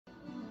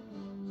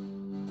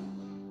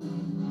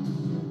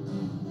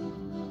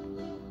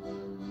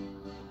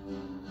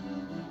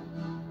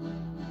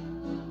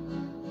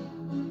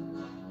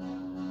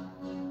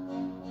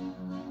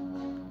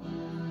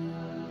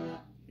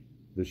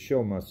The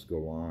show must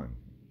go on.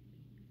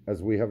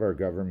 As we have our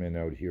government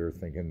out here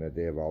thinking that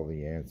they have all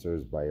the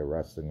answers by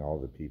arresting all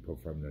the people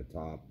from the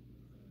top,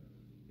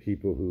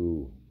 people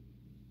who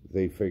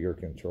they figure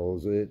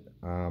controls it,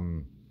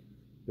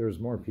 there's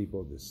more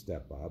people to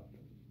step up.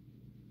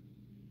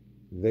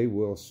 They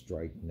will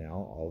strike now,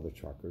 all the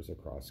truckers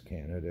across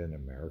Canada and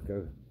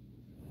America.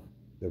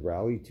 The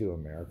Rally to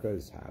America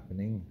is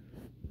happening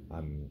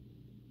on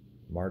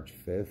March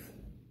 5th.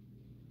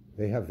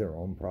 They have their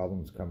own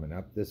problems coming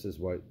up. This is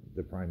what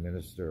the Prime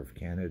Minister of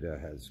Canada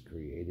has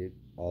created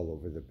all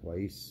over the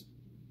place.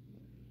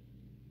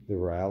 The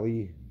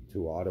rally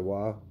to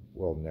Ottawa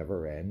will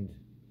never end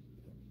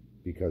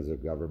because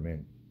of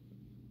government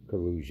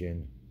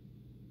collusion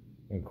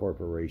and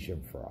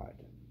corporation fraud.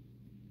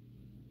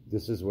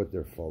 This is what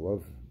they're full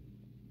of.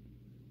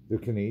 The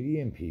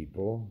Canadian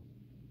people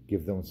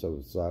give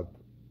themselves up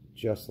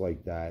just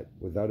like that,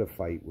 without a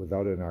fight,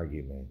 without an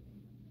argument.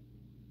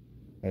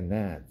 And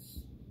that's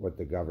what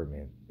the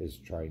government is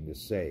trying to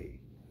say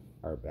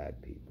are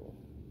bad people.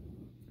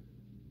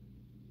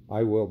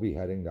 I will be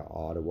heading to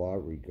Ottawa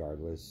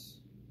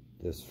regardless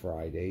this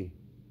Friday,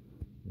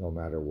 no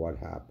matter what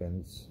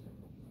happens.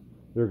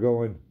 They're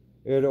going,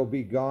 it'll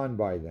be gone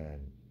by then.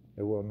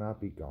 It will not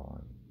be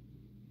gone.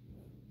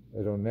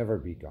 It'll never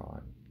be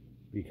gone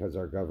because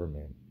our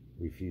government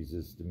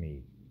refuses to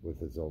meet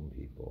with its own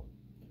people.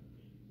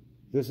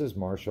 This is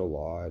martial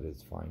law at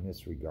its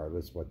finest,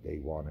 regardless what they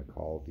want to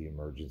call the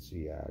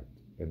Emergency Act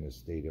and the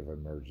state of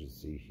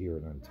emergency here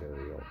in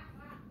Ontario.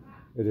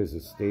 It is a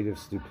state of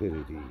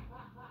stupidity.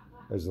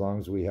 As long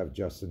as we have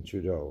Justin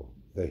Trudeau,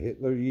 the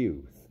Hitler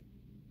Youth,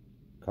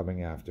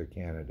 coming after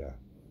Canada.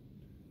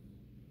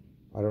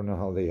 I don't know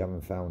how they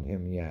haven't found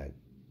him yet.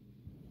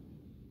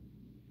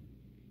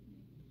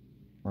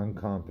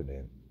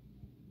 Incompetent.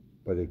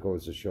 But it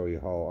goes to show you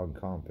how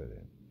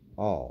incompetent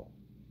all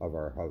of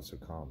our House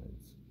of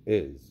Commons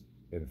is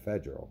in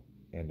federal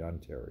and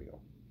Ontario.